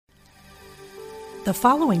The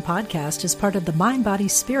following podcast is part of the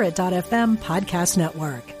MindBodySpirit.fm podcast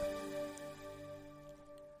network.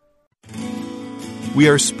 We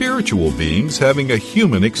are spiritual beings having a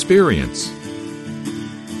human experience.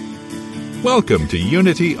 Welcome to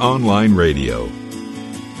Unity Online Radio,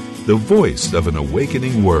 the voice of an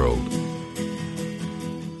awakening world.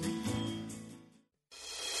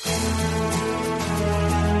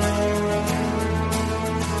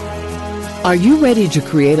 Are you ready to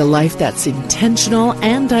create a life that's intentional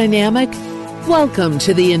and dynamic? Welcome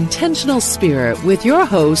to The Intentional Spirit with your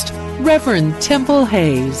host, Reverend Temple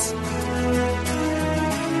Hayes.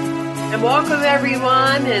 And welcome,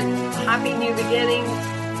 everyone, and happy new beginnings,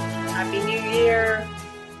 happy new year.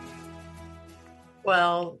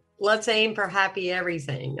 Well, let's aim for happy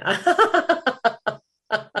everything.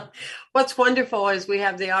 What's wonderful is we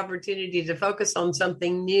have the opportunity to focus on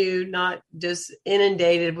something new, not just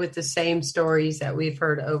inundated with the same stories that we've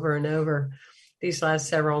heard over and over these last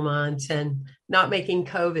several months, and not making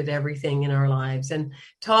COVID everything in our lives, and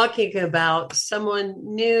talking about someone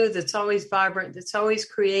new that's always vibrant, that's always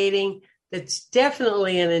creating, that's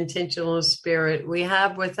definitely an intentional spirit. We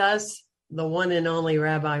have with us the one and only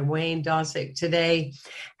Rabbi Wayne Dosick today.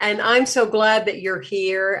 And I'm so glad that you're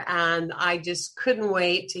here. And I just couldn't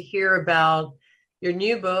wait to hear about your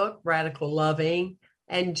new book, Radical Loving,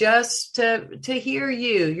 and just to hear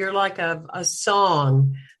you. You're like a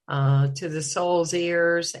song to the soul's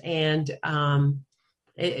ears. And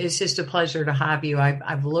it's just a pleasure to have you.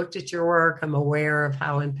 I've looked at your work. I'm aware of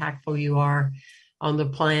how impactful you are on the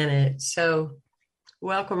planet. So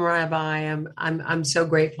welcome, Rabbi. I'm so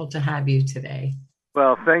grateful to have you today.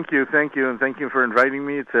 Well, thank you, and thank you for inviting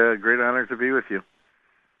me. It's a great honor to be with you.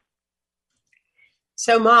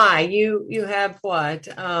 So, you have what?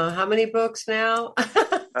 How many books now? This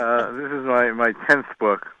is my 10th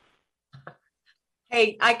book.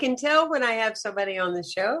 Hey, I can tell when I have somebody on the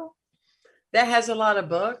show that has a lot of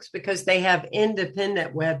books because they have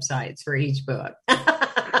independent websites for each book.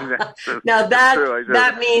 Now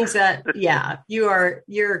that means that, yeah,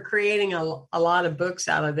 you're creating a lot of books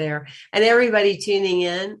out of there. And everybody tuning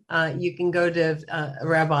in, you can go to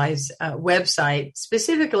Rabbi's website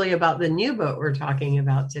specifically about the new book we're talking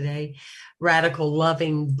about today,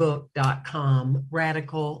 radicallovingbook.com,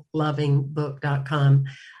 radicallovingbook.com.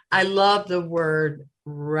 I love the word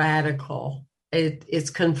radical. It's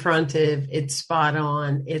confrontive. It's spot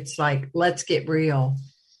on. It's like, let's get real.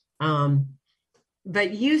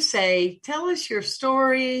 But you say, tell us your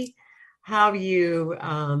story, how you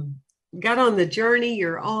got on the journey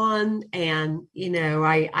you're on. And,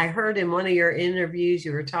 I heard in one of your interviews,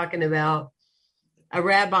 you were talking about a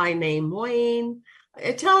rabbi named Wayne.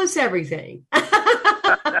 Tell us everything.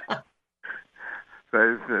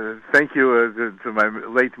 Thank you to my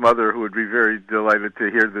late mother, who would be very delighted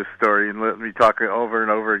to hear this story and let me talk over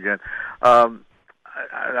and over again. I'm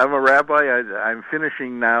a rabbi. I'm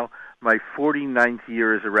finishing now my 49th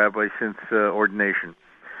year as a rabbi since ordination.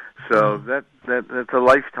 So that's a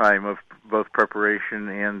lifetime of both preparation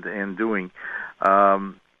and doing. I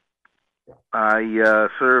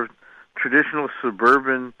served traditional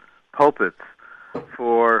suburban pulpits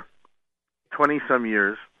for 20-some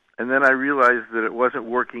years, and then I realized that it wasn't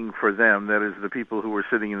working for them, that is, the people who were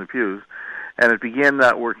sitting in the pews, and it began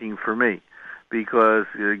not working for me, because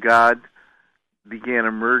God began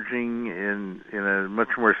emerging in a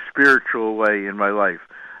much more spiritual way in my life.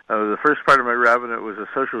 The first part of my rabbinate was a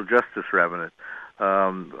social justice rabbinate.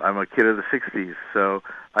 I'm a kid of the 60s, so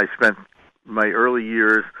I spent my early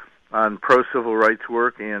years on pro-civil rights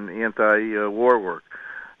work and anti-war work.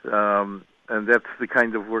 And that's the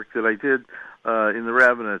kind of work that I did in the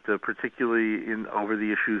rabbinate, particularly over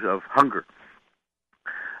the issues of hunger.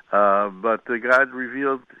 But God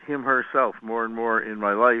revealed Him herself more and more in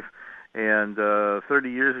my life. And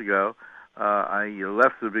 30 years ago, I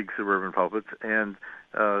left the big suburban pulpits and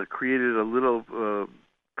created a little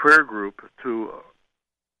prayer group to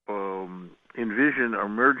envision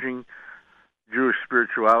emerging Jewish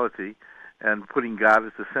spirituality and putting God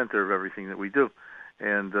at the center of everything that we do.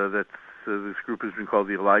 And this group has been called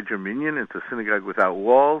the Elijah Minyan. It's a synagogue without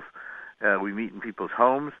walls. We meet in people's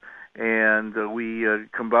homes, and we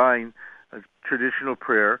combine traditional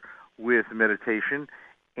prayer with meditation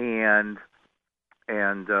and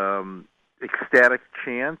ecstatic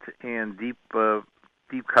chant and deep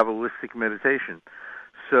Kabbalistic meditation.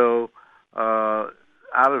 So out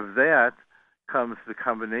of that comes the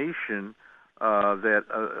combination that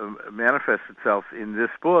manifests itself in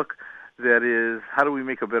this book, that is, how do we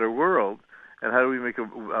make a better world, and how do we make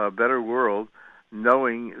a better world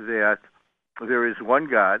knowing that there is one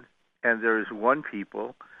God, and there is one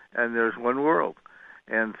people, and there's one world.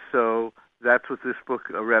 And so That's what this book,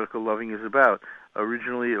 Radical Loving, is about.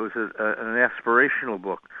 Originally, it was an aspirational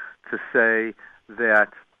book to say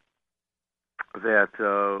that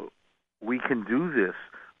we can do this.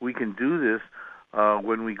 We can do this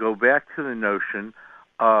when we go back to the notion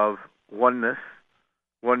of oneness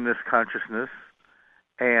consciousness,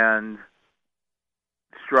 and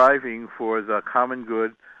striving for the common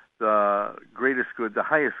good, the greatest good, the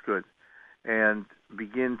highest good, and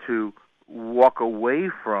begin to walk away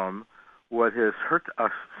from what has hurt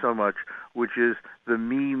us so much, which is the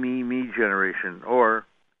me generation, or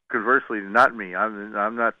conversely, not me.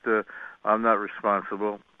 I'm not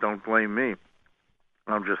responsible. Don't blame me.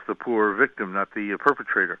 I'm just the poor victim, not the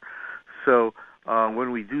perpetrator. So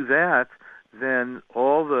when we do that, then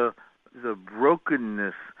all the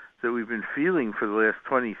brokenness that we've been feeling for the last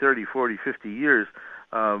 20, 30, 40, 50 years,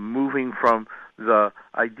 moving from the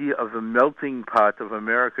idea of the melting pot of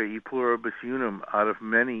America, e pluribus unum, out of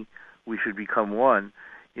many we should become one,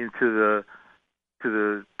 into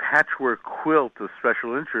the patchwork quilt of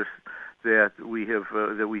special interests that we have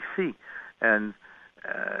that we see, and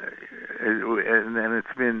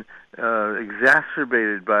it's been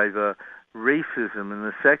exacerbated by the racism and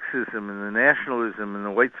the sexism and the nationalism and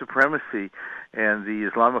the white supremacy and the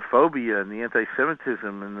Islamophobia and the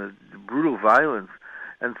anti-Semitism and the brutal violence.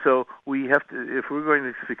 And so we have to, if we're going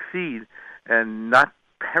to succeed and not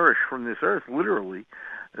perish from this earth, literally,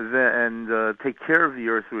 and take care of the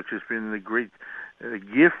earth, which has been the great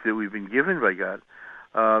gift that we've been given by God,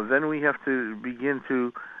 then we have to begin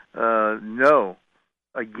to know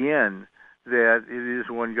again that it is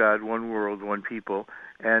one God, one world, one people,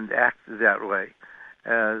 and act that way.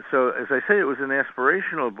 So, as I say, it was an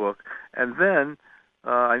aspirational book, and then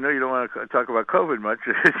I know you don't want to talk about COVID much,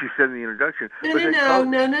 as you said in the introduction. No.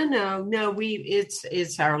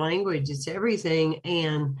 It's our language. It's everything,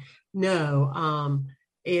 and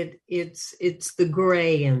it's the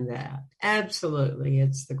gray in that. Absolutely,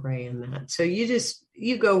 it's the gray in that. So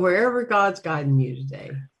you go wherever God's guiding you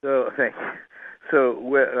today. So thank you. So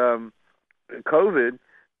COVID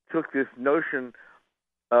took this notion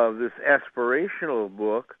of this aspirational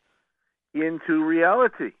book into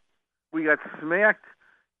reality. We got smacked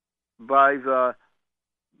by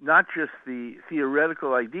not just the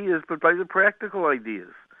theoretical ideas, but by the practical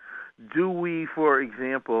ideas. Do we, for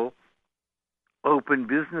example, open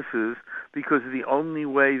businesses because the only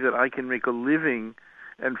way that I can make a living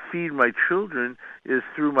and feed my children is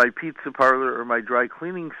through my pizza parlor or my dry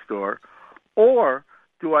cleaning store? Or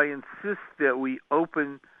do I insist that we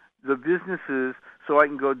open the businesses so I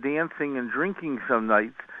can go dancing and drinking some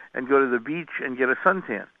nights and go to the beach and get a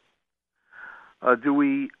suntan? Do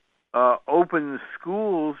we open the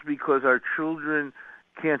schools because our children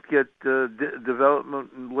can't get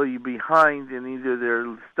developmentally behind in either their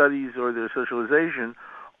studies or their socialization?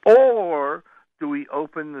 Or do we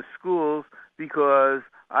open the schools because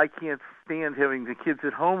I can't stand having the kids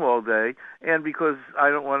at home all day, and because I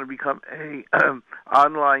don't want to become a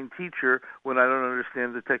online teacher when I don't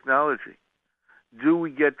understand the technology? Do we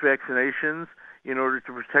get vaccinations in order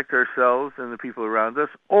to protect ourselves and the people around us,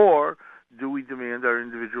 or do we demand our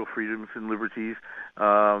individual freedoms and liberties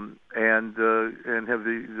and have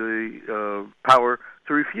the power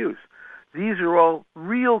to refuse? These are all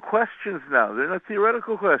real questions now. They're not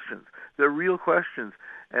theoretical questions. They're real questions,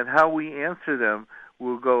 and how we answer them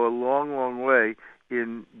will go a long, long way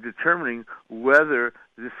in determining whether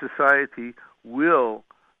this society will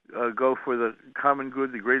go for the common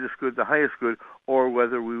good, the greatest good, the highest good, or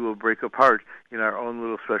whether we will break apart in our own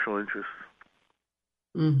little special interests.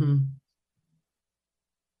 Mm-hmm.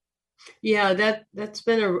 Yeah, that's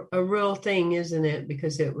been a real thing, isn't it?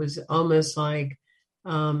 Because it was almost like,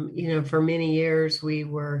 for many years we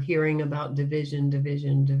were hearing about division,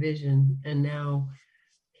 and now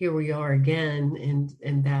here we are again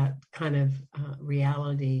in that kind of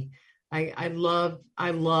reality. I love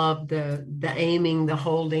the aiming, the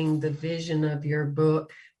holding, the vision of your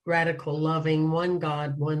book, Radical Loving, one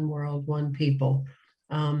God, one world, one people.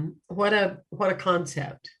 What a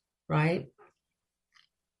concept, right?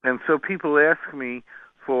 And so people ask me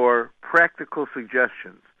for practical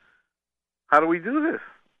suggestions. How do we do this?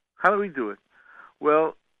 How do we do it?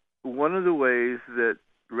 Well, one of the ways that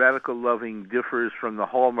radical loving differs from the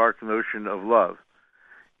hallmark notion of love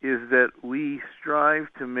is that we strive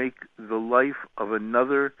to make the life of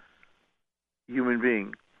another human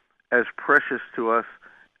being as precious to us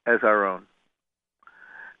as our own.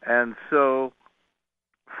 And so,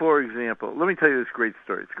 for example, let me tell you this great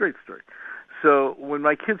story. It's a great story. So when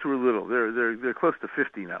my kids were little, they're close to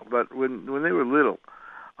 50 now, but when they were little,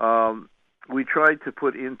 we tried to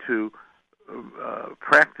put into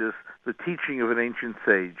practice the teaching of an ancient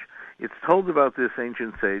sage It's told about this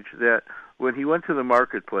ancient sage that when he went to the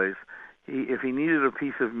marketplace, if he needed a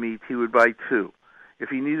piece of meat, he would buy two. If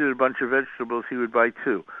he needed a bunch of vegetables, he would buy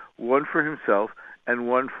two, one for himself and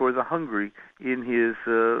one for the hungry in his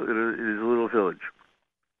little village.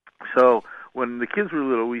 So when the kids were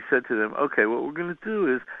little, we said to them, okay, what we're going to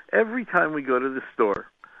do is every time we go to the store,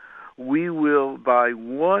 we will buy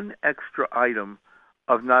one extra item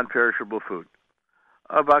of non-perishable food.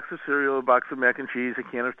 A box of cereal, a box of mac and cheese, a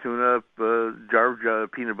can of tuna, a jar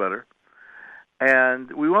of peanut butter.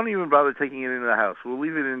 And we won't even bother taking it into the house. We'll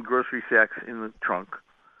leave it in grocery sacks in the trunk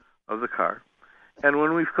of the car. And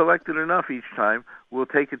when we've collected enough each time, we'll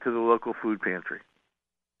take it to the local food pantry.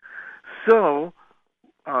 So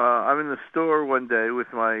I'm in the store one day with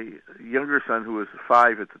my younger son, who was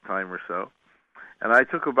 5 at the time or so, and I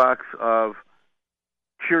took a box of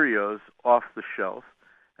Cheerios off the shelf,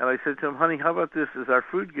 and I said to him, honey, how about this as our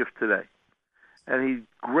food gift today? And he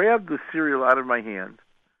grabbed the cereal out of my hand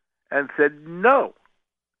and said, no.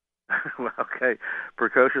 Well, okay,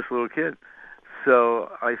 precocious little kid. So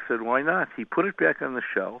I said, why not? He put it back on the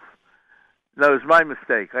shelf. That was my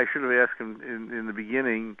mistake. I should have asked him in the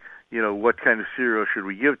beginning, what kind of cereal should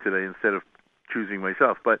we give today instead of choosing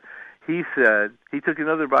myself. But he said, he took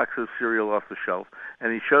another box of cereal off the shelf,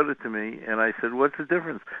 and he showed it to me, and I said, what's the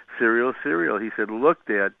difference? Cereal, cereal. He said, look,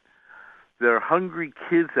 Dad, there are hungry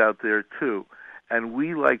kids out there, too, and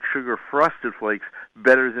we like sugar Frosted Flakes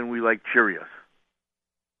better than we like Cheerios.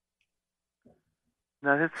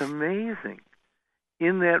 Now, that's amazing.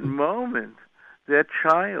 In that moment, that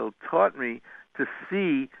child taught me to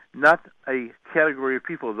see not a category of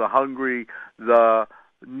people, the hungry, the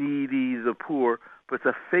needy, the poor, but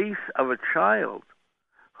the face of a child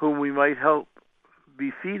whom we might help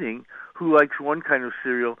be feeding, who likes one kind of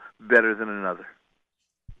cereal better than another.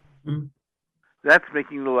 Mm-hmm. That's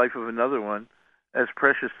making the life of another one as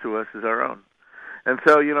precious to us as our own. And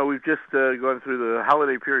so, we've just gone through the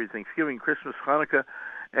holiday period, Thanksgiving, Christmas, Hanukkah,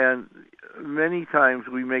 and many times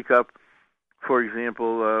we make up, for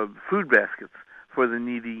example, food baskets for the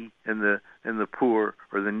needy and the poor,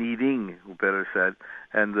 or the needing, better said,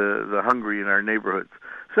 and the hungry in our neighborhoods.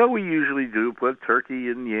 So we usually do put turkey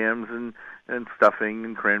and yams and stuffing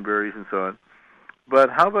and cranberries and so on. But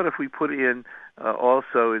how about if we put in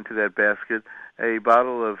also into that basket a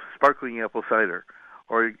bottle of sparkling apple cider,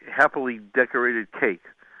 or a happily decorated cake,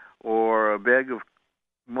 or a bag of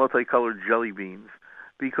multicolored jelly beans?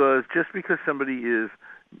 Because just because somebody is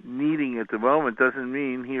needing at the moment doesn't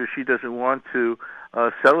mean he or she doesn't want to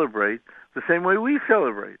celebrate the same way we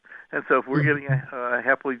celebrate. And so if we're getting a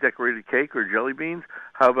happily decorated cake or jelly beans,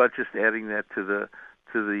 how about just adding that to the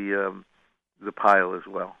pile as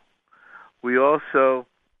well? We also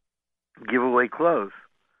give away clothes.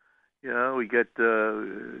 We get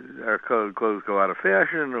our clothes go out of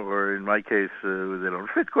fashion, or in my case, they don't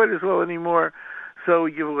fit quite as well anymore. So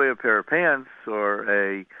we give away a pair of pants, or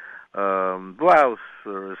a blouse,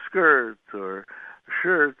 or a skirt, or a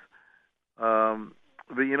shirt. But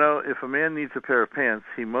if a man needs a pair of pants,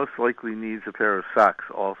 he most likely needs a pair of socks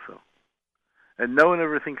also. And no one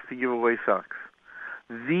ever thinks to give away socks.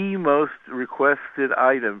 The most requested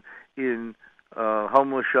item in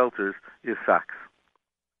homeless shelters is socks.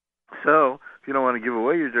 So if you don't want to give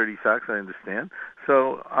away your dirty socks, I understand.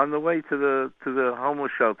 So on the way to the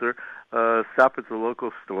homeless shelter, stop at the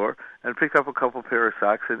local store and pick up a couple pair of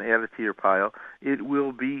socks and add it to your pile. It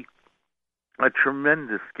will be a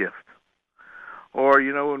tremendous gift. Or,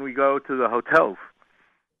 when we go to the hotels,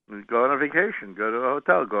 we go on a vacation, go to a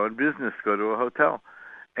hotel, go on business, go to a hotel.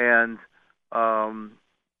 And the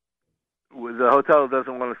hotel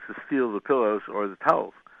doesn't want us to steal the pillows or the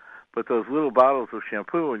towels. But those little bottles of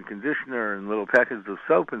shampoo and conditioner and little packets of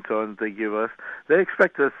soap and so on that they give us, they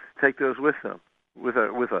expect us to take those with us.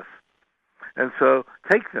 And so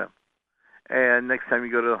take them. And next time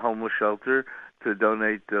you go to a homeless shelter to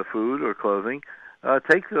donate food or clothing,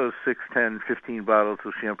 take those 6, 10, 15 bottles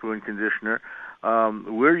of shampoo and conditioner.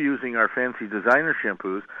 We're using our fancy designer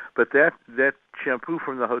shampoos, but that shampoo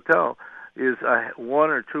from the hotel is 1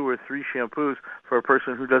 or 2 or 3 shampoos for a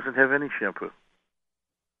person who doesn't have any shampoo.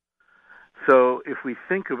 So if we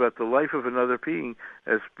think about the life of another being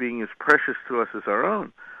as being as precious to us as our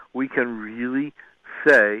own, we can really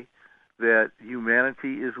say that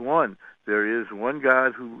humanity is one. There is one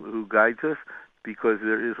God who guides us, because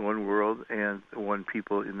there is one world and one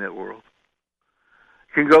people in that world.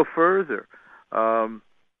 It can go further.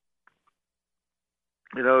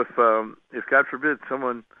 If God forbid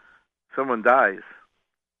someone dies,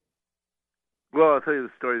 well, I'll tell you the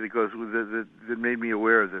story that made me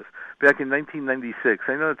aware of this. Back in 1996,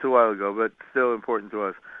 I know it's a while ago, but still important to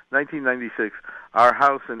us. 1996, our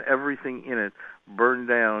house and everything in it burned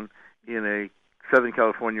down in a Southern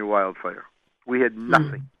California wildfire. We had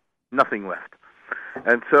nothing left.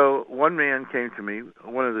 And so one man came to me,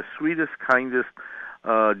 one of the sweetest, kindest,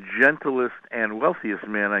 gentlest, and wealthiest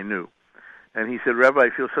man I knew. And he said, Rabbi, I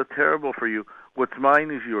feel so terrible for you. What's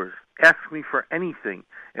mine is yours. Ask me for anything,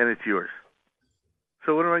 and it's yours.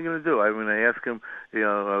 So what am I going to do? I'm going to ask him,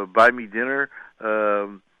 buy me dinner,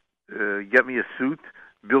 get me a suit,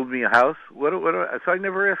 build me a house. So I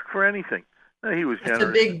never asked for anything. He was generous. That's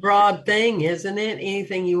a big, broad thing, isn't it?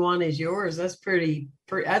 Anything you want is yours. That's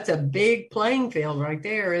that's a big playing field right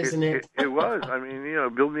there, isn't it? It was. I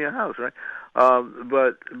mean, build me a house, right?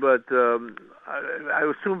 But I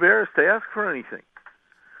was too embarrassed to ask for anything.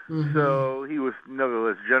 Mm-hmm. So he was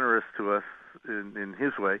nevertheless generous to us in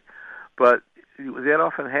his way. But that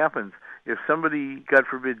often happens. If somebody, God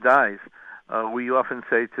forbid, dies, we often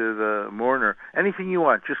say to the mourner, anything you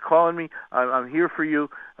want, just call on me. I'm here for you.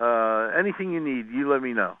 Anything you need, you let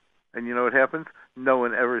me know. And you know what happens? No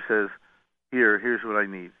one ever says, here's what I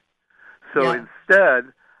need. So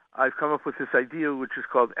instead, I've come up with this idea which is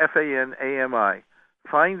called FANAMI,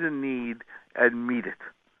 find a need and meet it.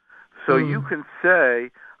 So you can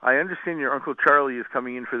say, I understand your Uncle Charlie is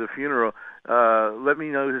coming in for the funeral. Let me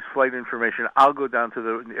know his flight information. I'll go down to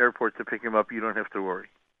the airport to pick him up. You don't have to worry.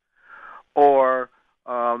 Or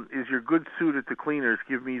is your good suit at the cleaners?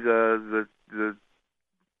 Give me the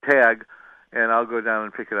tag, and I'll go down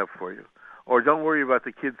and pick it up for you. Or don't worry about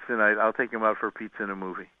the kids tonight. I'll take them out for pizza and a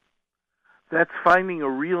movie. That's finding a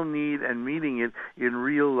real need and meeting it in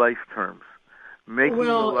real life terms. Making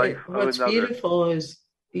the life of what's another. beautiful is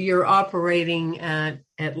you're operating at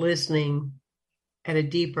listening at a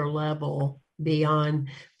deeper level beyond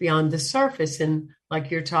the surface. And like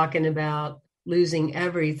you're talking about losing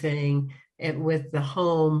everything with the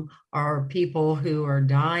home or people who are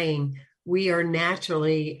dying, we are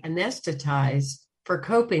naturally anesthetized for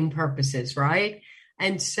coping purposes, right?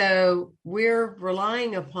 And so we're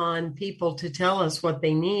relying upon people to tell us what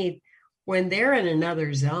they need when they're in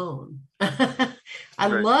another zone. I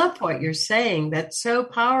love what you're saying. That's so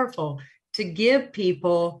powerful to give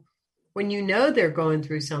people, when you know they're going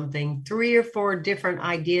through something, 3 or 4 different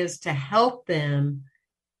ideas to help them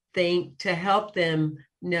think, to help them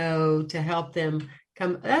know, to help them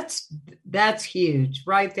come. That's huge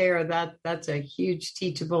right there. That's a huge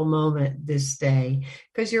teachable moment this day,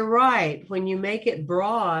 because you're right. When you make it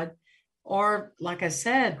broad, or like I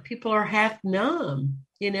said, people are half numb.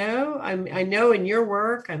 I know in your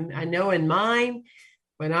work, I know in mine,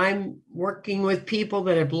 when I'm working with people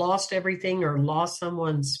that have lost everything or lost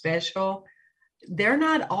someone special, they're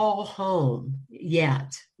not all home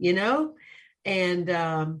yet, and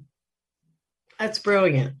that's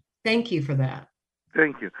brilliant. Thank you for that.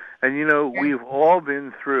 Thank you. And, we've all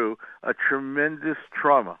been through a tremendous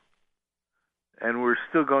trauma, and we're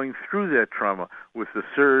still going through that trauma with the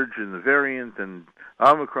surge and the variant and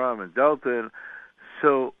Omicron and Delta.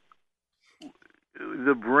 So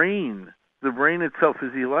the brain itself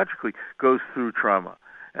physiologically goes through trauma,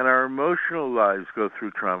 and our emotional lives go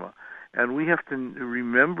through trauma, and we have to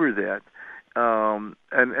remember that.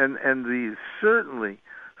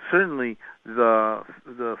 Certainly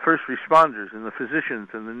the first responders and the physicians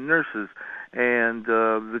and the nurses and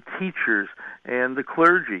the teachers and the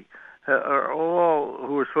clergy are all,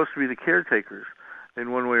 who are supposed to be the caretakers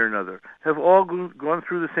in one way or another, have all gone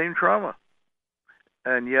through the same trauma.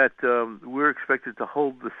 And yet we're expected to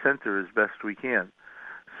hold the center as best we can.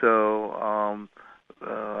 So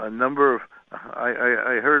a number of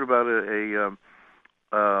I heard about a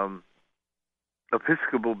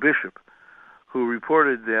Episcopal bishop who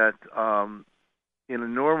reported that in a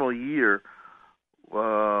normal year,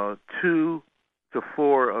 2 to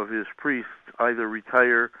 4 of his priests either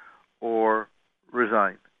retire or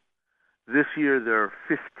resign. This year there are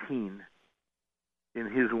 15 in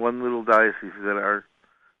his one little diocese that are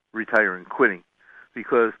retiring, quitting,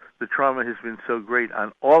 because the trauma has been so great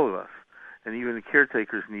on all of us, and even the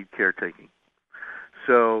caretakers need caretaking.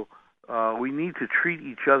 So we need to treat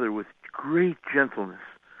each other with great gentleness.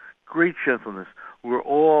 We're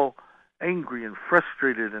all angry and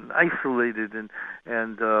frustrated and isolated and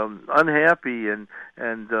unhappy and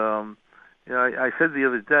I said the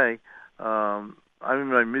other day, I'm in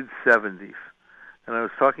my mid-70s, and I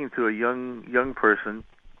was talking to a young person,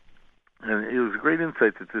 and it was a great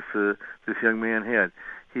insight that this young man had.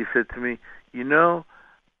 He said to me,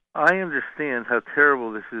 I understand how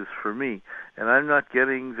terrible this is for me, and I'm not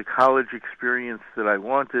getting the college experience that I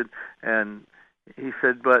wanted. And he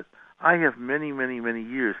said, but I have many, many, many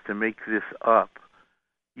years to make this up.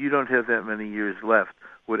 You don't have that many years left.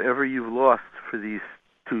 Whatever you've lost for these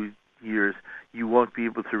 2 years you won't be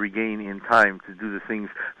able to regain in time to do the things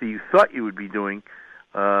that you thought you would be doing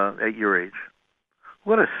at your age.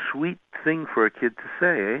 What a sweet thing for a kid to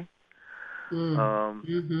say, eh?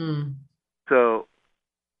 So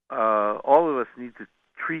all of us need to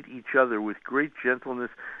treat each other with great gentleness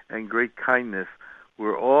and great kindness.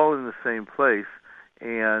 We're all in the same place,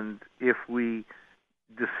 and if we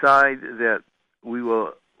decide that we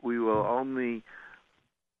will only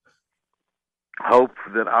hope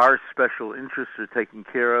that our special interests are taken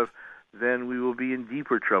care of, then we will be in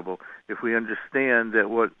deeper trouble. If we understand that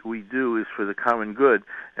what we do is for the common good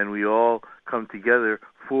and we all come together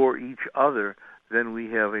for each other, then we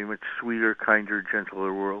have a much sweeter, kinder,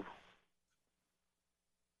 gentler world.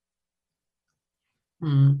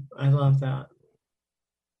 I love that.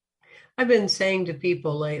 I've been saying to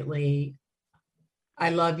people lately, I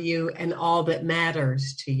love you and all that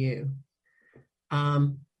matters to you.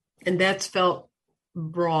 And that's felt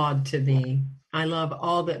broad to me. I love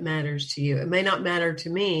all that matters to you. It may not matter to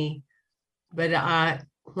me, but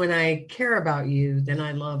when I care about you, then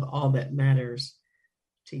I love all that matters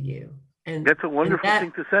to you. And that's a wonderful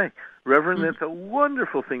thing to say, Reverend. That's a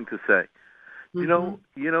wonderful thing to say. You know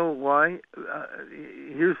why?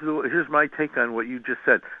 Here's my take on what you just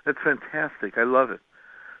said. That's fantastic. I love it.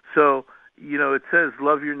 So, it says,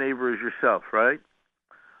 love your neighbor as yourself, right?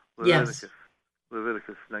 Leviticus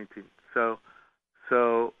 19. So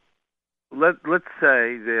let's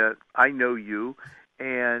say that I know you,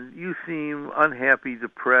 and you seem unhappy,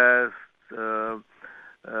 depressed, out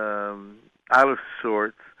of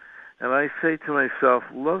sorts, and I say to myself,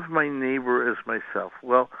 love my neighbor as myself.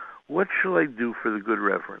 Well, what shall I do for the good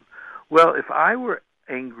Reverend? Well, if I were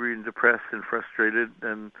angry and depressed and frustrated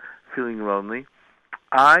and feeling lonely,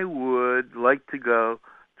 I would like to go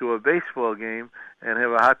to a baseball game and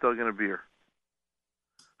have a hot dog and a beer.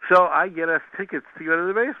 So I get us tickets to go to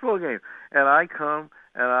the baseball game. And I come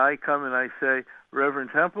and I say,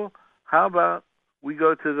 Reverend Temple, how about we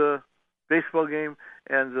go to the baseball game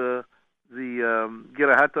and get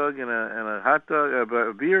a hot dog and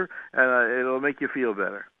a beer, and it'll make you feel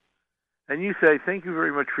better. And you say, thank you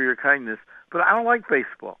very much for your kindness, but I don't like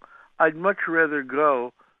baseball. I'd much rather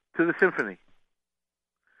go to the symphony.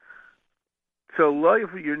 So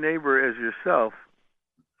love your neighbor as yourself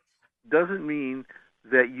doesn't mean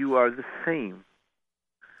that you are the same.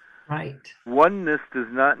 Right. Oneness does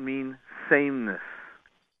not mean sameness.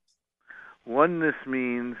 Oneness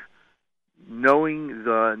means knowing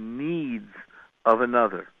the needs of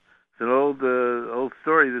another. It's an old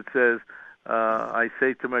story that says, I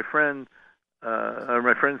say to my friend, or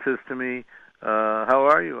my friend says to me, how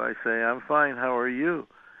are you? I say, I'm fine, how are you?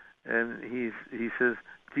 And he says,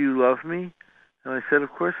 do you love me? And I said, of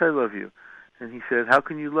course I love you. And he said, how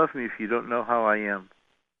can you love me if you don't know how I am?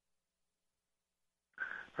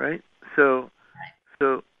 Right? So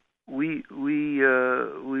we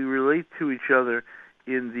relate to each other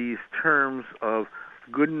in these terms of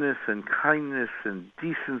goodness and kindness and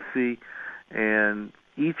decency and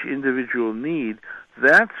each individual need.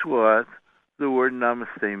 That's what the word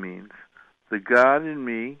namaste means. The God in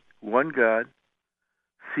me, one God,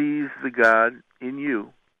 sees the God in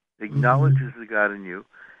you, acknowledges the God in you,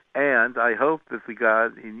 and I hope that the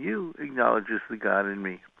God in you acknowledges the God in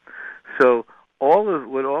me. So all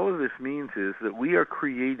of this means is that we are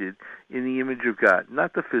created in the image of God,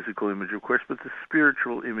 not the physical image, of course, but the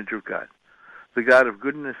spiritual image of God, the God of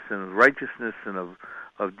goodness and of righteousness and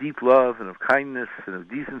of deep love and of kindness and of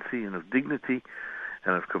decency and of dignity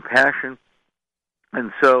and of compassion.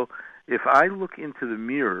 And so if I look into the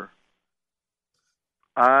mirror,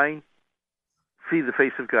 I see the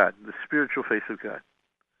face of God, the spiritual face of God.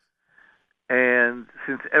 And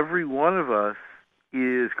since every one of us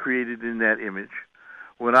is created in that image,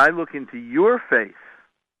 when I look into your face,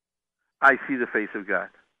 I see the face of God.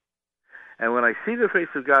 And when I see the face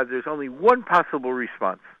of God, there's only one possible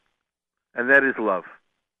response, and that is love.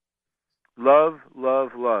 Love,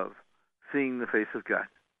 love, love, seeing the face of God.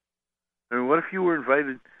 I mean, what if you were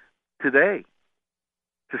invited today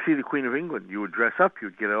to see the Queen of England? You would dress up, you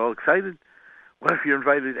would get all excited. What if you're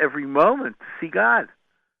invited every moment to see God,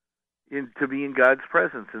 to be in God's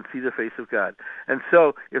presence and see the face of God? And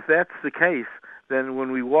so, if that's the case, then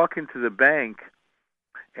when we walk into the bank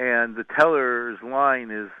and the teller's line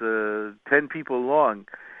is 10 people long,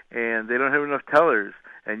 and they don't have enough tellers,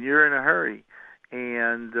 and you're in a hurry,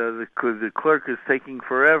 and the clerk is taking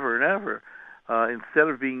forever and ever, instead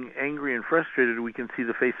of being angry and frustrated, we can see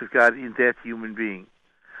the face of God in that human being.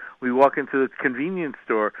 We walk into the convenience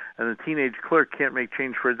store, and the teenage clerk can't make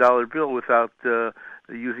change for a dollar bill without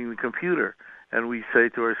using the computer. And we say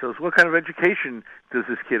to ourselves, what kind of education does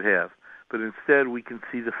this kid have? but instead we can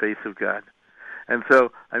see the face of God. And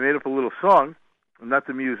so I made up a little song, not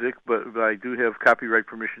the music, but I do have copyright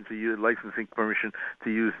permission to use, licensing permission to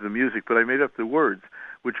use the music, but I made up the words,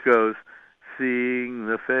 which goes, seeing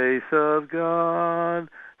the face of God,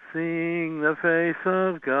 seeing the face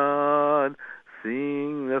of God,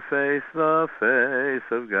 seeing the face of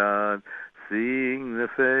God, seeing the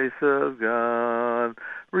face of God,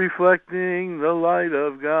 reflecting the light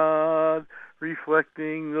of God,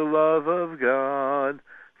 reflecting the love of God,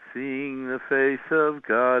 seeing the face of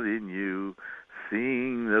God in you,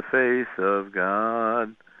 seeing the face of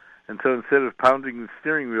God. And so instead of pounding the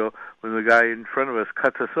steering wheel when the guy in front of us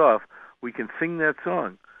cuts us off, we can sing that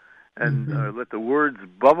song and let the words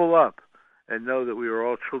bubble up and know that we are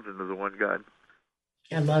all children of the one God.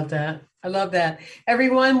 I love that. I love that.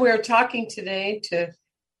 Everyone, we're talking today to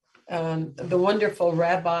the wonderful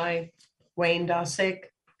Rabbi Wayne Dosick,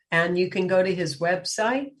 and you can go to his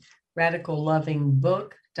website,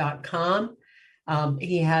 radicallovingbook.com.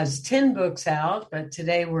 He has 10 books out, but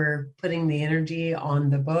today we're putting the energy on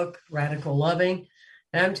the book, Radical Loving.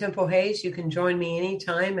 And I'm Temple Hayes. You can join me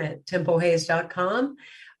anytime at templehayes.com.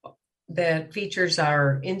 That features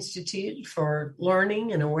our Institute for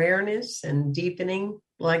Learning and Awareness and Deepening,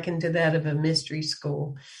 likened to that of a mystery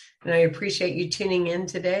school. And I appreciate you tuning in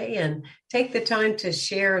today, and take the time to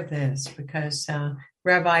share this, because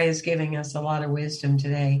Rabbi is giving us a lot of wisdom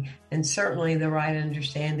today, and certainly the right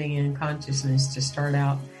understanding and consciousness to start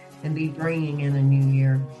out and be bringing in a new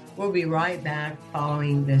year. We'll be right back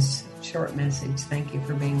following this short message. Thank you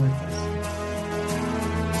for being with us.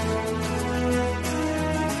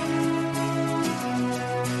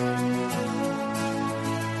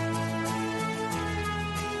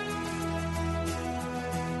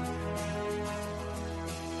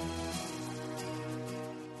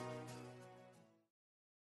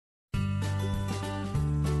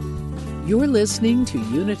 You're listening to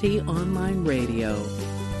Unity Online Radio,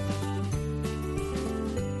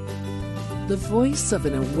 the voice of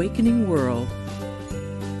an awakening world.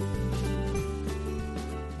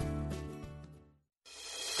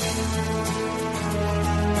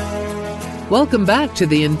 Welcome back to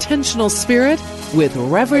The Intentional Spirit with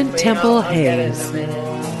Reverend Temple Hayes.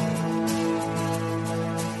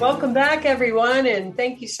 Welcome back, everyone, and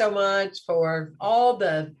thank you so much for all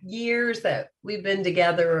the years that we've been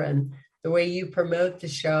together and the way you promote the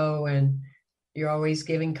show, and you're always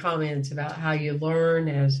giving comments about how you learn.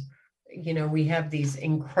 As you know, we have these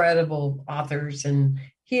incredible authors and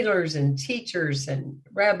healers and teachers and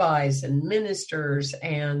rabbis and ministers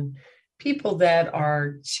and people that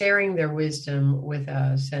are sharing their wisdom with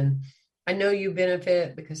us. And I know you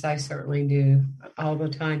benefit, because I certainly do all the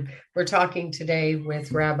time. We're talking today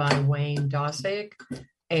with Rabbi Wayne Dosick,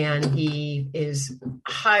 and he is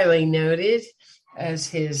highly noted as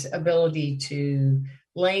his ability to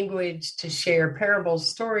language, to share parables,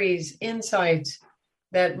 stories, insights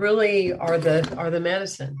that really are the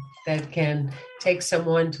medicine that can take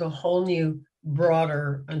someone to a whole new,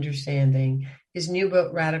 broader understanding. His new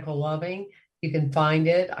book, Radical Loving, you can find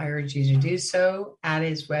it, I urge you to do so, at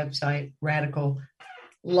his website,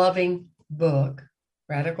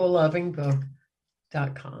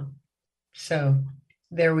 radicallovingbook.com. So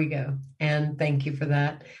there we go. And thank you for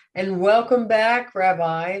that. And welcome back,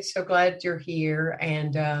 Rabbi. So glad you're here.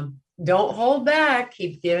 And don't hold back.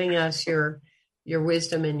 Keep giving us your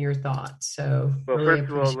wisdom and your thoughts. So, well, really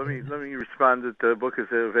first of all, let me respond that the book is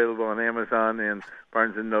available on Amazon and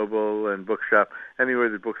Barnes and Noble and Bookshop, anywhere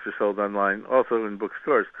that books are sold online, also in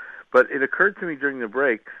bookstores. But it occurred to me during the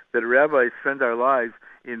break that rabbis spend our lives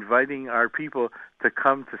inviting our people to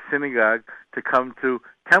come to synagogue, to come to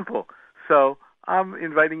temple. So I'm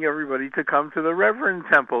inviting everybody to come to the Reverend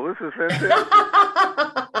Temple. This is fantastic.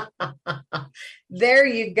 There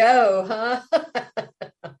you go, huh?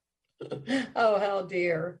 Oh, how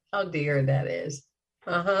dear that is.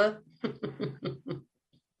 I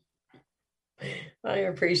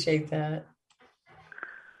appreciate that.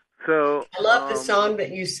 So I love the song that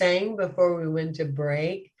you sang before we went to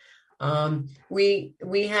break. We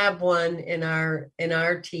have one in our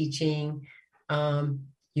teaching.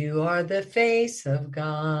 You are the face of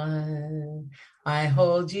God. I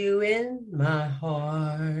hold you in my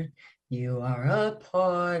heart. You are a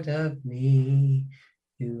part of me.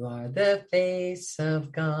 You are the face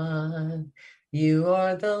of God. You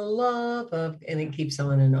are the love of, and it keeps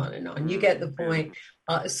on and on and on. You get the point.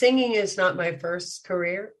 Singing is not my first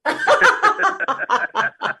career.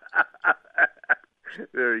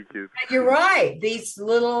 Very cute. But you're right. These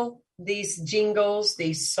jingles,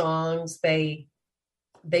 these songs, they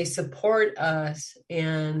support us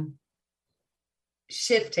in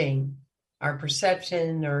shifting our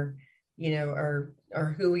perception or or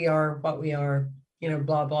who we are, what we are,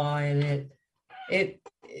 blah blah, and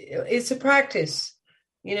it's a practice.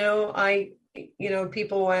 People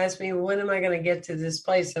ask me, when am I going to get to this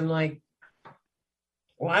place? I'm like,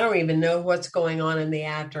 well, I don't even know what's going on in the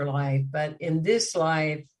afterlife, but in this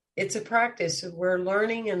life, it's a practice. We're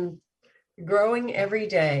learning and growing every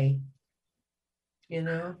day,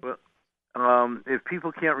 Well, if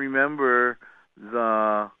people can't remember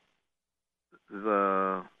the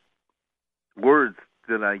words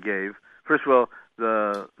that I gave, first of all,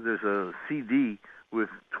 there's a CD with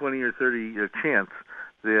 20 or 30 chants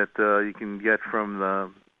that you can get from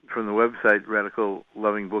the website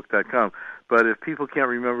radicallovingbook.com. But if people can't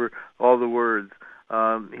remember all the words,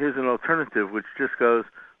 here's an alternative which just goes,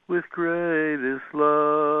 with greatest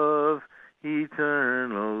love,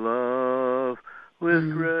 eternal love,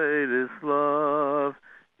 with greatest love,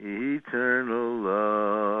 eternal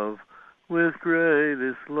love, with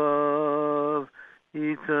greatest love,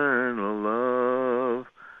 eternal love,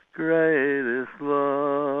 greatest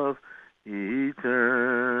love,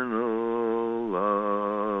 eternal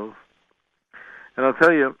love. And I'll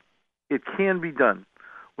tell you, it can be done.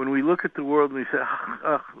 When we look at the world and we say,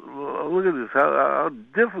 look at this, how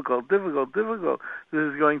difficult this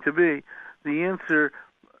is going to be, the answer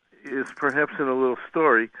is perhaps in a little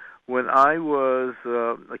story. When I was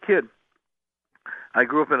a kid, I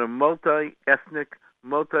grew up in a multi-ethnic,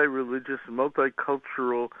 multi-religious,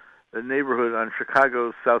 multicultural neighborhood on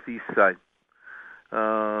Chicago's southeast side.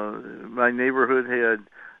 My neighborhood had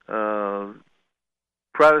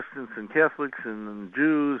Protestants and Catholics and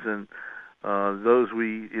Jews and those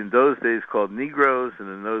we in those days called Negroes and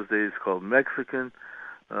in those days called Mexican.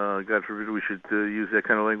 God forbid we should use that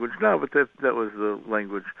kind of language now, but that was the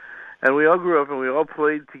language. And we all grew up and we all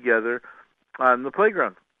played together on the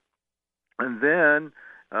playground. And then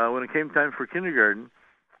when it came time for kindergarten,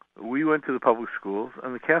 we went to the public schools,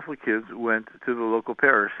 and the Catholic kids went to the local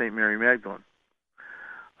parish, St. Mary Magdalene.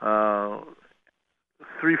 3-4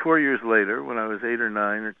 years later, when I was 8 or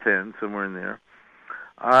 9 or 10, somewhere in there,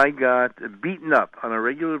 I got beaten up on a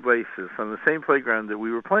regular basis on the same playground that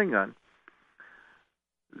we were playing on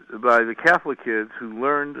by the Catholic kids who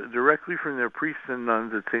learned directly from their priests and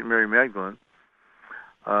nuns at St. Mary Magdalene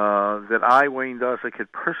that I, Wayne Dosick, had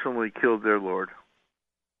personally killed their Lord.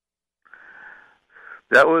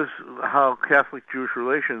 That was how Catholic-Jewish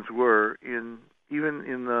relations were even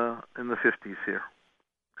in the 50s here.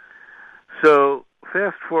 So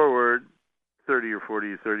fast forward 30 or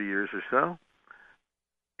 40 or 30 years or so,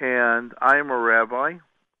 and I am a rabbi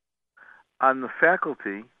on the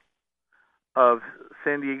faculty of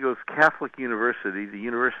San Diego's Catholic University, the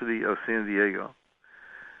University of San Diego,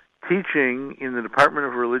 teaching in the Department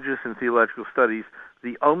of Religious and Theological Studies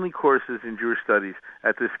the only courses in Jewish studies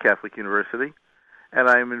at this Catholic university, and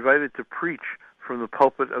I am invited to preach from the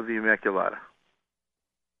pulpit of the Immaculata.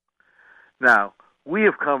 Now, we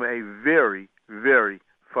have come a very, very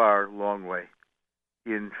far, long way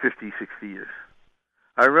in 50, 60 years.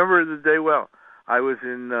 I remember the day well. I was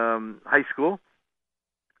in high school,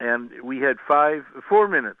 and we had 4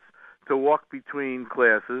 minutes to walk between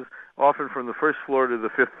classes, often from the first floor to the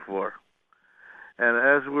 5th floor. And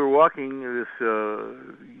as we're walking, this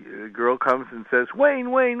girl comes and says, Wayne,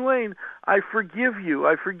 I forgive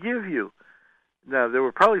you. Now, there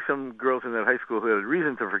were probably some girls in that high school who had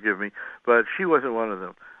reason to forgive me, but she wasn't one of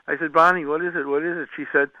them. I said, Bonnie, what is it? She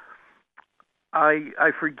said,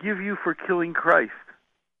 I forgive you for killing Christ.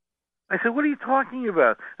 I said, what are you talking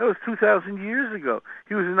about? That was 2,000 years ago.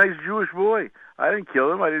 He was a nice Jewish boy. I didn't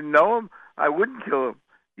kill him. I didn't know him. I wouldn't kill him,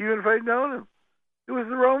 even if I'd known him. It was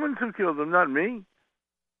the Romans who killed him, not me.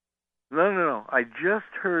 No. I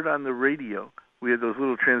just heard on the radio, we had those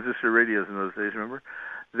little transistor radios in those days, remember?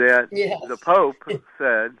 That yes. The Pope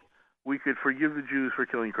said we could forgive the Jews for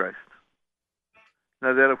killing Christ.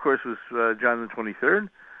 Now that, of course, was John the 23rd,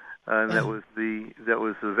 and that was the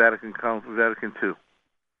Vatican Council, Vatican II.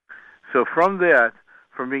 So from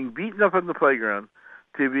being beaten up on the playground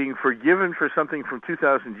to being forgiven for something from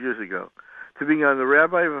 2,000 years ago, to being on the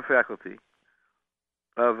rabbi of a faculty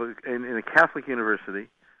in a Catholic university,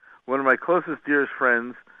 one of my closest, dearest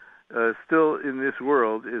friends, still in this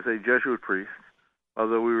world, is a Jesuit priest,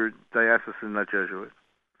 although we were diocesan, not Jesuit.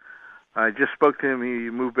 I just spoke to him. He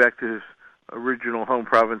moved back to his original home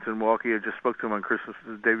province in Milwaukee. I just spoke to him on Christmas,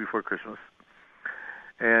 the day before Christmas.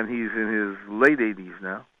 And he's in his late 80s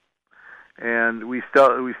now. And we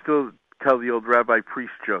still tell the old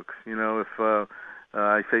rabbi-priest jokes. You know, if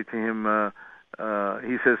I say to him,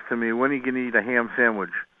 he says to me, when are you going to eat a ham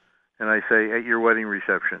sandwich? And I say, at your wedding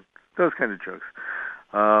reception. Those kind of jokes.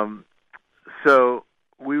 So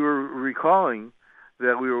we were recalling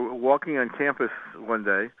that we were walking on campus one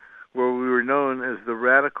day where we were known as the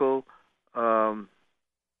radical, what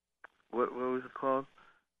was it called?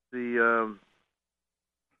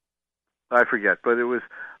 I forget, but it was,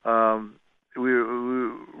 we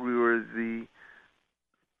were the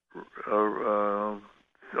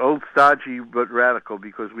old stodgy but radical,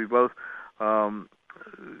 because we both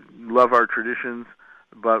love our traditions,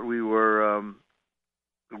 but we were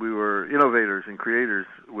innovators and creators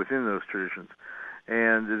within those traditions.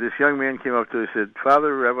 And this young man came up to us and said,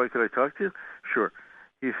 "Father, Rabbi, could I talk to you?" Sure.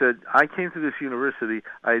 He said, "I came to this university.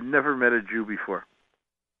 I had never met a Jew before.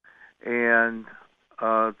 And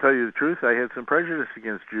tell you the truth, I had some prejudice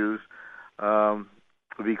against Jews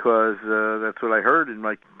because that's what I heard in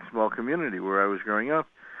my small community where I was growing up."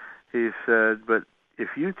 He said, "But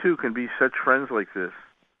if you two can be such friends like this,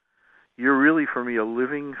 you're really, for me, a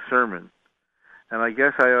living sermon. And I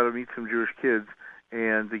guess I ought to meet some Jewish kids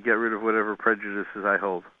and to get rid of whatever prejudices I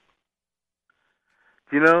hold."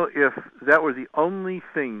 Do you know, if that were the only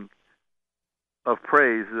thing of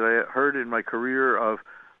praise that I heard in my career of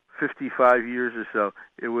 55 years or so,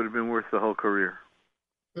 it would have been worth the whole career.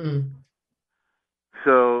 Mm.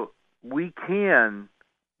 So we can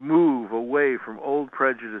move away from old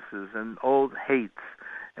prejudices and old hates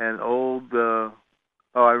and old, I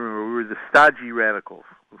remember, we were the stodgy radicals.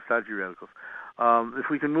 If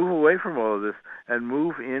we can move away from all of this and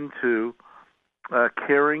move into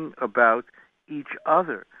caring about each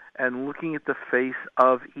other and looking at the face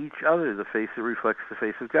of each other, the face that reflects the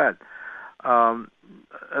face of God.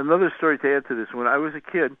 Another story to add to this: when I was a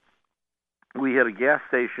kid, we had a gas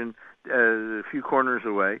station a few corners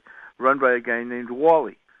away, run by a guy named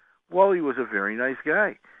Wally. Wally was a very nice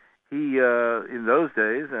guy. He, in those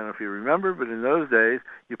days, I don't know if you remember, but in those days,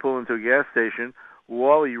 you pull into a gas station,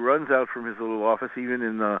 Wally runs out from his little office, even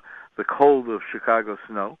in the cold of Chicago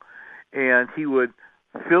snow, and he would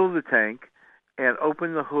fill the tank and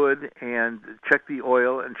open the hood and check the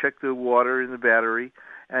oil and check the water in the battery,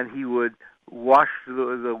 and he would wash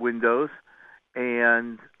the windows,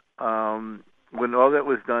 and when all that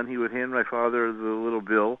was done, he would hand my father the little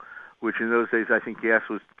bill, which in those days I think gas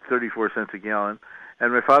was 34 cents a gallon,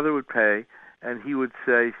 and my father would pay, and he would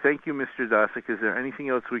say, "Thank you, Mr. Dosick. Is there anything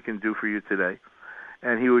else we can do for you today?"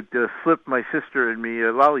 And he would slip my sister and me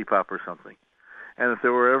a lollipop or something. And if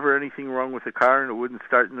there were ever anything wrong with the car and it wouldn't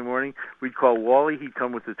start in the morning, we'd call Wally. He'd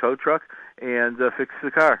come with the tow truck and fix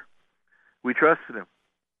the car. We trusted him.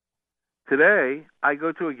 Today, I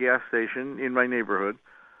go to a gas station in my neighborhood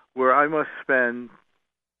where I must spend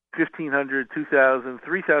 $1,500, $2,000,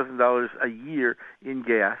 $3,000 a year in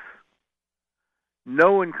gas.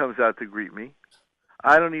 No one comes out to greet me.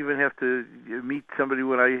 I don't even have to meet somebody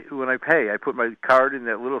when I pay. I put my card in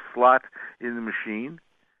that little slot in the machine,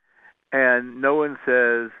 and no one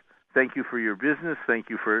says, "Thank you for your business, thank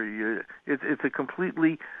you for your..." It's a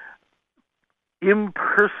completely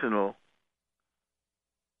impersonal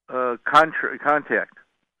contact.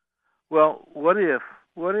 Well, what if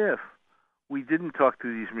we didn't talk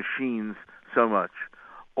to these machines so much,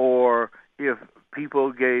 or if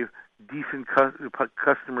people gave decent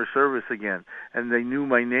customer service again and they knew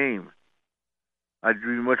my name? I'd be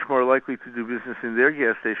much more likely to do business in their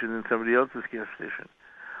gas station than somebody else's gas station.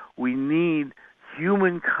 We need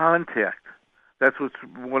human contact. That's what's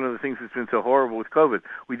one of the things that's been so horrible with COVID.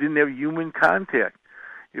 We didn't have human contact.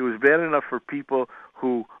 It was bad enough for people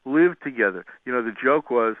who lived together. You know, the joke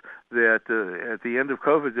was that at the end of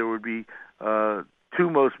COVID, there would be two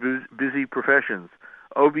most busy professions: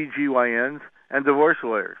 OBGYNs and divorce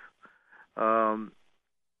lawyers.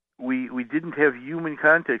 We didn't have human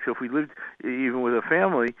contact. So if we lived even with a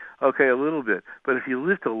family, okay, a little bit. But if you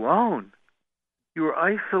lived alone, you were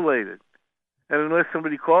isolated. And unless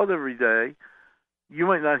somebody called every day, you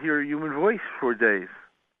might not hear a human voice for days.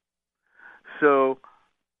 So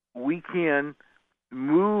we can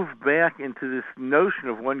move back into this notion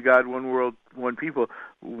of one God, one world, one people,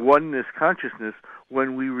 oneness consciousness,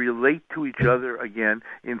 when we relate to each other again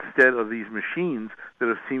instead of these machines that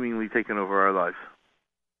have seemingly taken over our lives.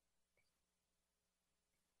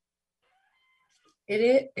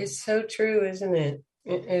 It's so true, isn't it?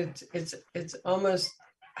 It's almost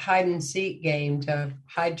hide and seek game to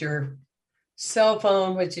hide your cell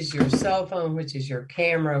phone, which is your cell phone, which is your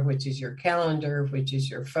camera, which is your calendar, which is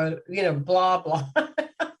your photo, blah, blah.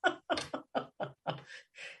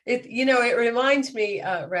 It reminds me,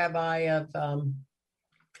 Rabbi, of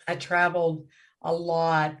I traveled a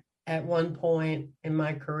lot at one point in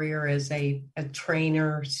my career as a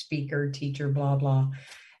trainer, speaker, teacher, blah, blah.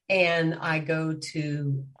 And I go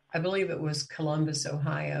to, I believe it was Columbus,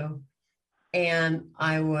 Ohio. and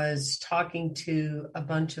I was talking to a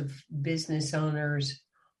bunch of business owners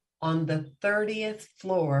on the 30th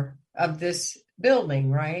floor of this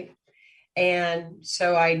building, right? And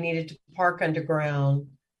so I needed to park underground.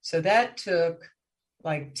 So that took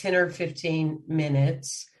like 10 or 15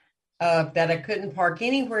 minutes that I couldn't park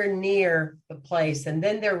anywhere near the place. And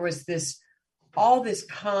then there was all this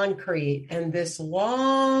concrete and this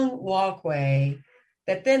long walkway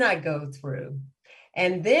that then I go through.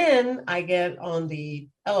 And then I get on the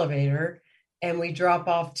elevator and we drop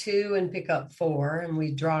off 2 and pick up 4, and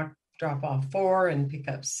we drop off 4 and pick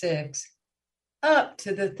up 6 up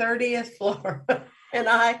to the 30th floor. And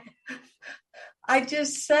I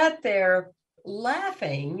just sat there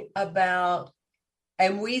laughing about,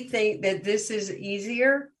 and we think that this is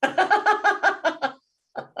easier.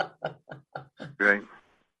 Right.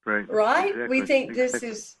 Right? Exactly. We think this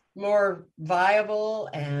is more viable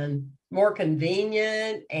and more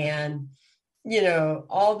convenient and,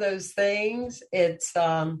 all those things. It's,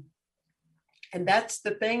 and that's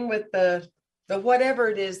the thing with the whatever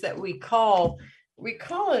it is that we call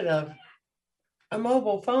it a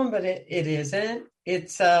mobile phone, but it isn't.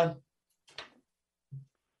 It's all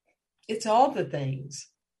the things,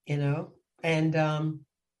 and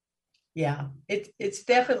yeah, it's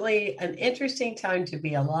definitely an interesting time to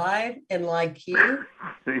be alive. And like you,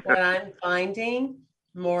 what I'm finding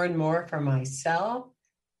more and more for myself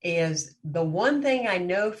is the one thing I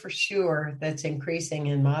know for sure that's increasing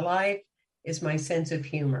in my life is my sense of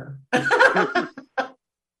humor. You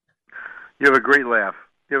have a great laugh.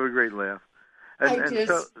 And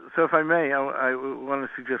so if I may, I want to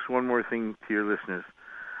suggest one more thing to your listeners,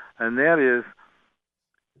 and that is,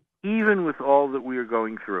 even with all that we are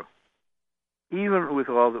going through,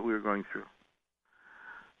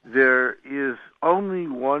 there is only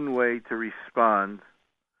one way to respond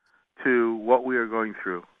to what we are going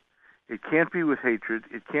through. It can't be with hatred.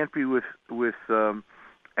 It can't be with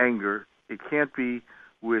anger. It can't be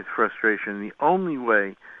with frustration. The only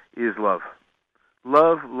way is love.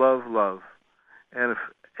 Love, love, love. And if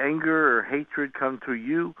anger or hatred come to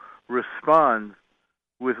you, respond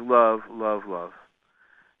with love, love, love.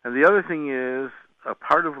 And the other thing is, a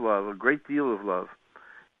part of love, a great deal of love,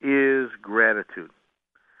 is gratitude.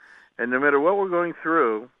 And no matter what we're going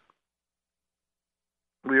through,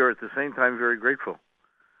 we are at the same time very grateful.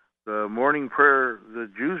 The morning prayer the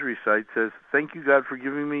Jews recite says, "Thank you, God, for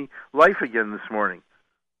giving me life again this morning."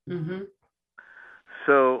 Mm-hmm.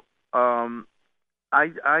 So I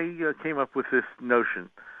came up with this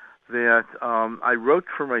notion that I wrote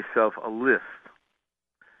for myself a list.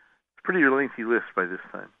 It's a pretty lengthy list by this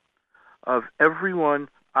time, of everyone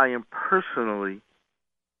I am personally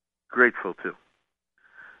grateful to.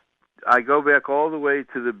 I go back all the way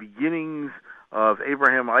to the beginnings of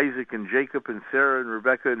Abraham, Isaac, and Jacob, and Sarah, and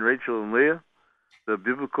Rebecca, and Rachel, and Leah, the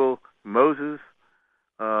biblical Moses,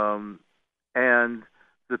 and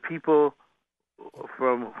the people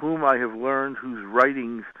from whom I have learned, whose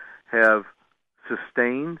writings have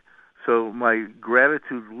sustained. So my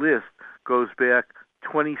gratitude list goes back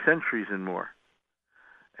 20 centuries and more.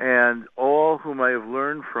 And all whom I have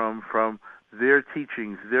learned from their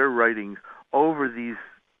teachings, their writings over these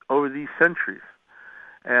centuries.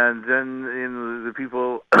 And then in the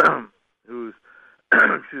people whose,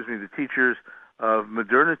 the teachers of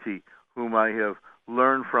modernity, whom I have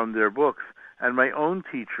learned from their books, and my own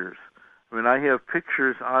teachers. I mean, I have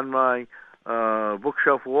pictures on my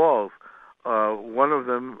bookshelf walls. One of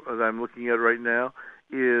them that I'm looking at right now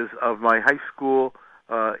is of my high school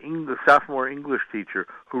sophomore English teacher,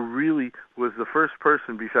 who really was the first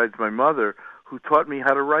person besides my mother who taught me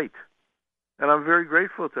how to write. And I'm very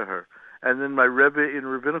grateful to her. And then my Rebbe in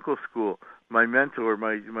rabbinical school, my mentor,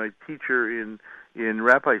 my teacher in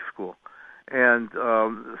rabbi school, and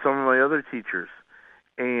some of my other teachers,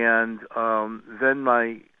 and then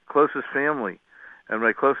my closest family and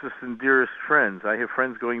my closest and dearest friends. I have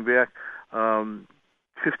friends going back 50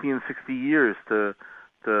 and 60 years to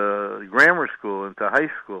grammar school and to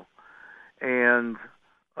high school, and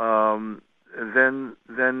then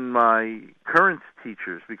my current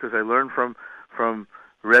teachers, because I learned from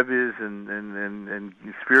Rebbes and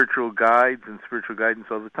spiritual guides and spiritual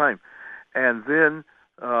guidance all the time. And then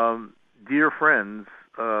dear friends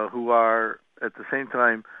who are at the same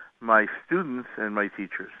time my students and my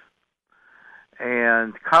teachers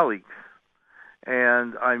and colleagues.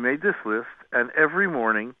 And I made this list, and every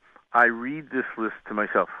morning I read this list to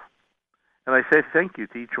myself. And I say thank you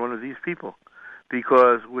to each one of these people,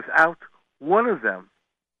 because without one of them,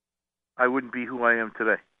 I wouldn't be who I am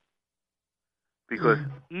today. Because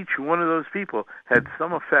each one of those people had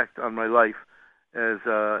some effect on my life as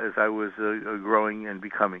I was growing and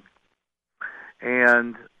becoming.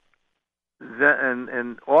 And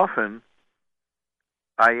often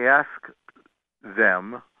I ask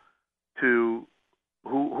them to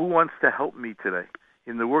who wants to help me today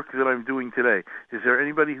in the work that I'm doing today. Is there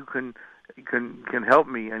anybody who can help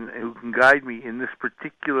me and who can guide me in this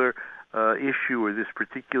particular issue or this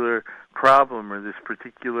particular problem or this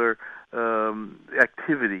particular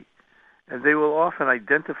activity? And they will often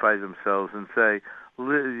identify themselves and say,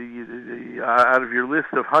 out of your list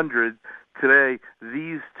of 100 today,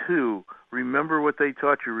 these two, remember what they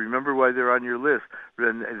taught you, remember why they're on your list,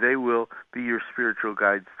 and they will be your spiritual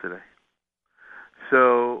guides today.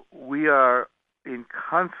 So we are in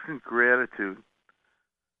constant gratitude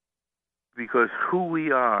because who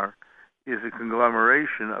we are is a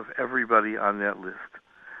conglomeration of everybody on that list.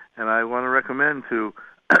 And I want to recommend to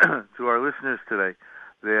to our listeners today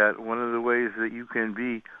that one of the ways that you can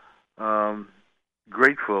be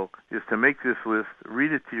grateful is to make this list,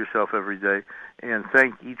 read it to yourself every day, and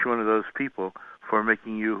thank each one of those people for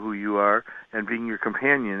making you who you are and being your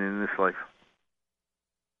companion in this life.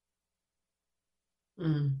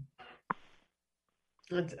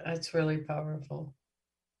 That's really powerful.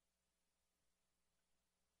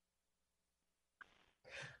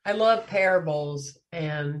 I love parables,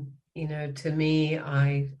 and to me,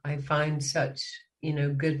 I find such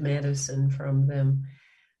good medicine from them.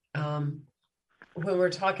 When we're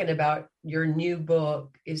talking about your new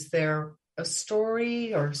book, is there a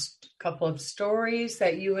story or a couple of stories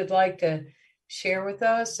that you would like to share with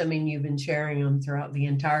us? I mean, you've been sharing them throughout the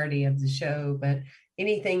entirety of the show, but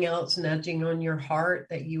anything else nudging on your heart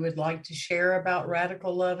that you would like to share about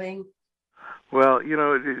radical loving? Well,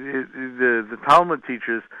 the Talmud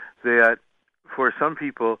teaches that for some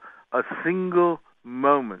people, a single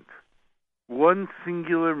moment, one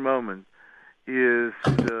singular moment, is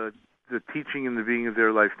the teaching and the being of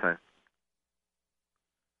their lifetime.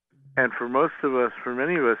 And for most of us, for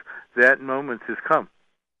many of us, that moment has come.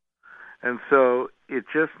 And so it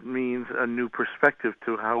just means a new perspective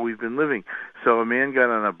to how we've been living. So a man got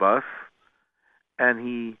on a bus, and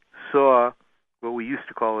he saw what we used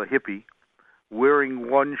to call a hippie wearing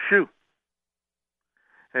one shoe.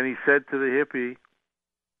 And he said to the hippie,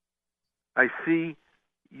 "I see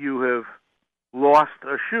you have lost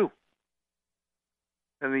a shoe."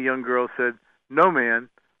 And the young girl said, "No, man,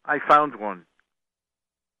 I found one."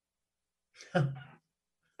 I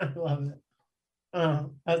love it.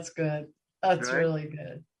 Oh, that's good. That's right? Really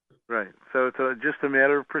good. Right. So it's just a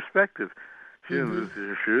matter of perspective. She didn't lose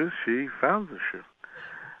her shoes. She found the shoe.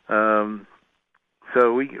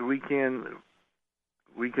 So we can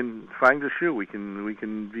find a shoe. We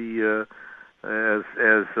can be as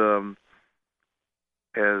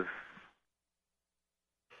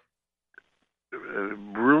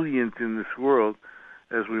brilliant in this world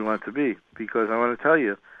as we want to be, because I want to tell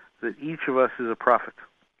you that each of us is a prophet.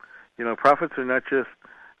 Prophets are not just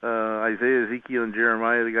Isaiah, Ezekiel, and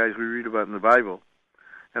Jeremiah, the guys we read about in the Bible.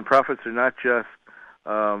 And prophets are not just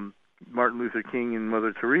Martin Luther King and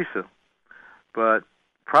Mother Teresa. But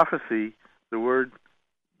prophecy, the word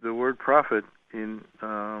prophet in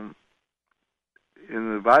the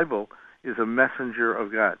Bible is a messenger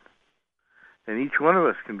of God. And each one of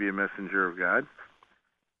us can be a messenger of God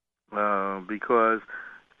because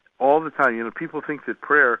all the time, people think that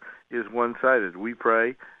prayer is one-sided. We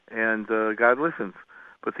pray and God listens.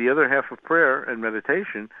 But the other half of prayer and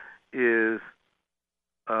meditation is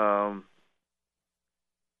that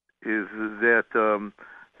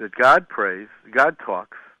God prays, God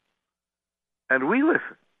talks, and we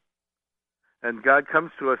listen. And God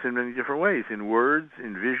comes to us in many different ways, in words,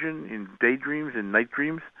 in vision, in daydreams, in night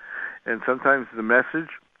dreams. And sometimes the message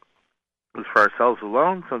is for ourselves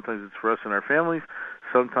alone. Sometimes it's for us and our families.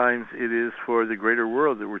 Sometimes it is for the greater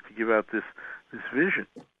world that we're to give out this vision,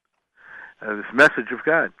 this message of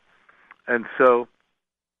God. And so,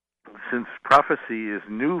 since prophecy is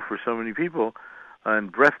new for so many people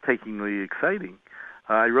and breathtakingly exciting,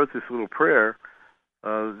 I wrote this little prayer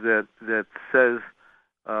that says,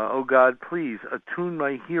 "Oh God, please attune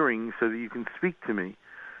my hearing so that you can speak to me.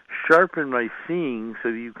 Sharpen my seeing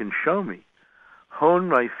so that you can show me. Hone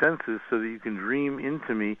my senses so that you can dream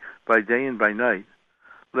into me by day and by night.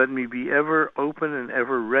 Let me be ever open and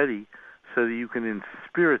ever ready so that you can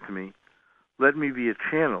inspirit me. Let me be a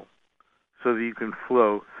channel so that you can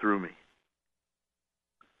flow through me."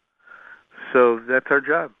 So that's our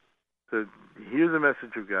job, to hear the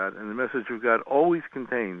message of God, and the message of God always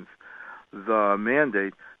contains the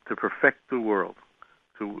mandate to perfect the world,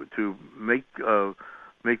 to make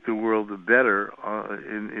the world better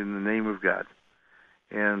in the name of God.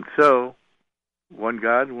 And so, one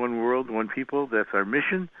God, one world, one people, that's our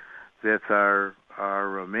mission, that's our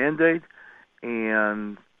mandate,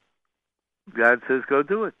 and God says, go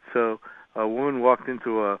do it. So a woman walked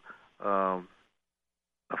into a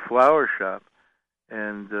flower shop,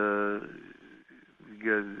 and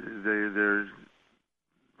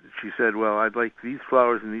she said, well, I'd like these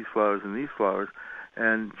flowers and these flowers and these flowers.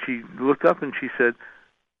 And she looked up and she said,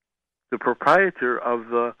 the proprietor of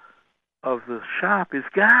the shop is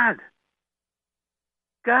God.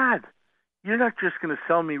 God, you're not just going to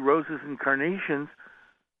sell me roses and carnations.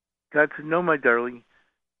 God said, no, my darling,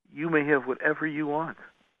 you may have whatever you want.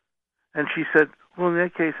 And she said, well, in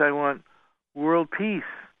that case, I want world peace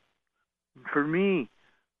for me,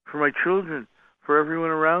 for my children, for everyone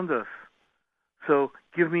around us. So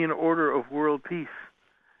give me an order of world peace.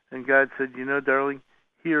 And God said, you know, darling,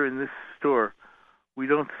 here in this store, we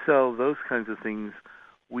don't sell those kinds of things.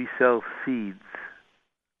 We sell seeds.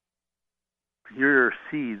 Here are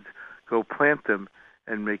seeds. Go plant them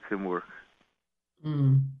and make them work.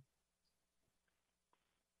 Mm.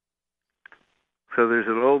 So there's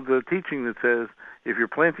an old teaching that says, if you're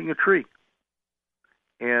planting a tree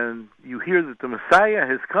and you hear that the Messiah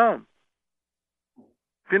has come,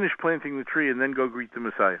 finish planting the tree and then go greet the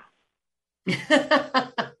Messiah.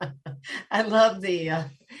 I love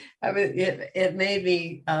it made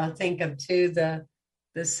me think of too the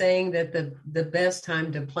saying that the best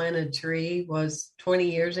time to plant a tree was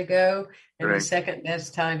 20 years ago, and right. The second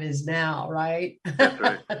best time is now, right? That's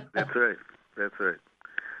right. That's right. That's right.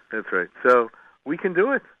 That's right. So we can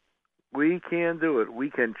do it. We can do it. We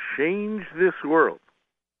can change this world.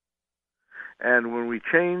 And when we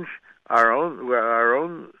change our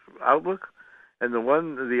own outlook, and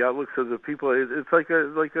the outlooks of the people, it's like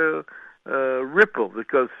a ripple that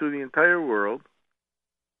goes through the entire world.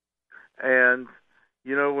 And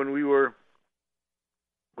you know, when we were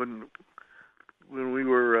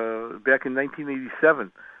back in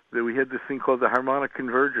 1987, that we had this thing called the harmonic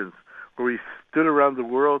convergence, where we stood around the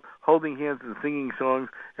world holding hands and singing songs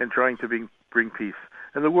and trying to bring peace.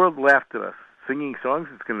 And the world laughed at us. Singing songs,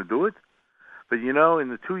 it's going to do it? But you know, in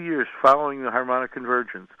the 2 years following the harmonic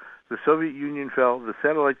convergence, the Soviet Union fell, the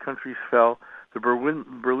satellite countries fell, the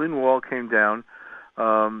Berlin Wall came down,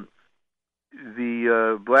 the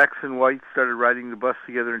blacks and whites started riding the bus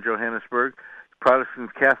together in Johannesburg,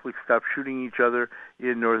 Protestants, Catholics stopped shooting each other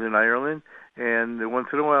in Northern Ireland, and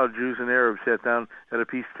once in a while Jews and Arabs sat down at a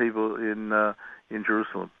peace table in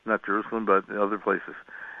Jerusalem. Not Jerusalem, but other places.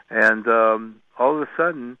 And all of a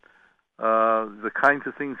sudden, the kinds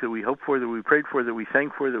of things that we hoped for, that we prayed for, that we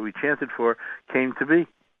sang for, that we chanted for, came to be.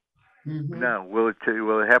 Mm-hmm. Now, will it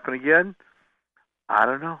happen again? I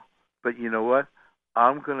don't know. But you know what? I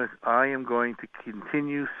am going to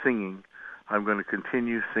continue singing. I'm going to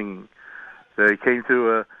continue singing. There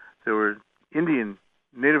were Indian,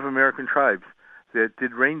 Native American tribes that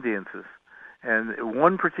did rain dances. And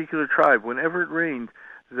one particular tribe, whenever it rained,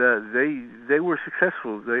 they were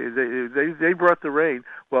successful. They brought the rain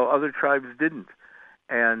while other tribes didn't.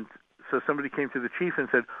 And so somebody came to the chief and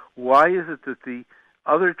said, why is it that the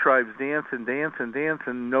other tribes dance and dance and dance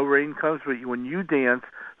and no rain comes, but when you dance,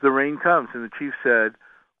 the rain comes? And the chief said,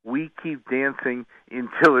 we keep dancing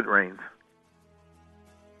until it rains.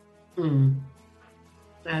 Mm.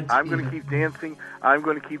 I'm going to keep dancing. I'm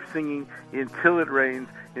going to keep singing until it rains,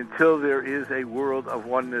 until there is a world of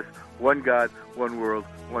oneness, one God, one world,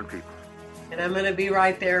 one people. And I'm going to be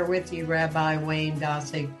right there with you, Rabbi Wayne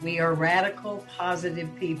Dosick. We are radical,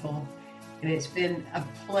 positive people, and it's been a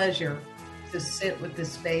pleasure to sit with the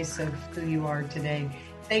space of who you are today.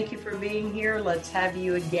 Thank you for being here. Let's have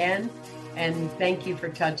you again, and thank you for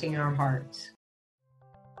touching our hearts.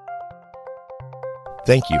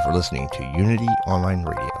 Thank you for listening to Unity Online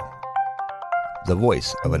Radio, the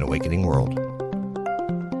voice of an awakening world.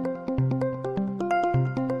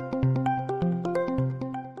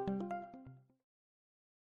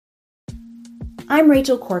 I'm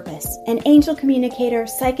Rachel Corpus, an angel communicator,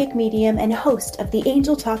 psychic medium, and host of the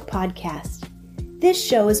Angel Talk podcast. This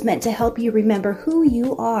show is meant to help you remember who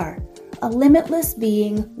you are, a limitless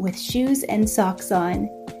being with shoes and socks on.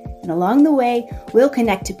 And along the way, we'll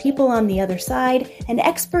connect to people on the other side and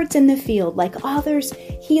experts in the field like authors,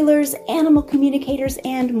 healers, animal communicators,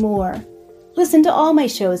 and more. Listen to all my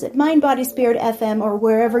shows at Mind, Body, Spirit FM or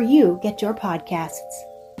wherever you get your podcasts.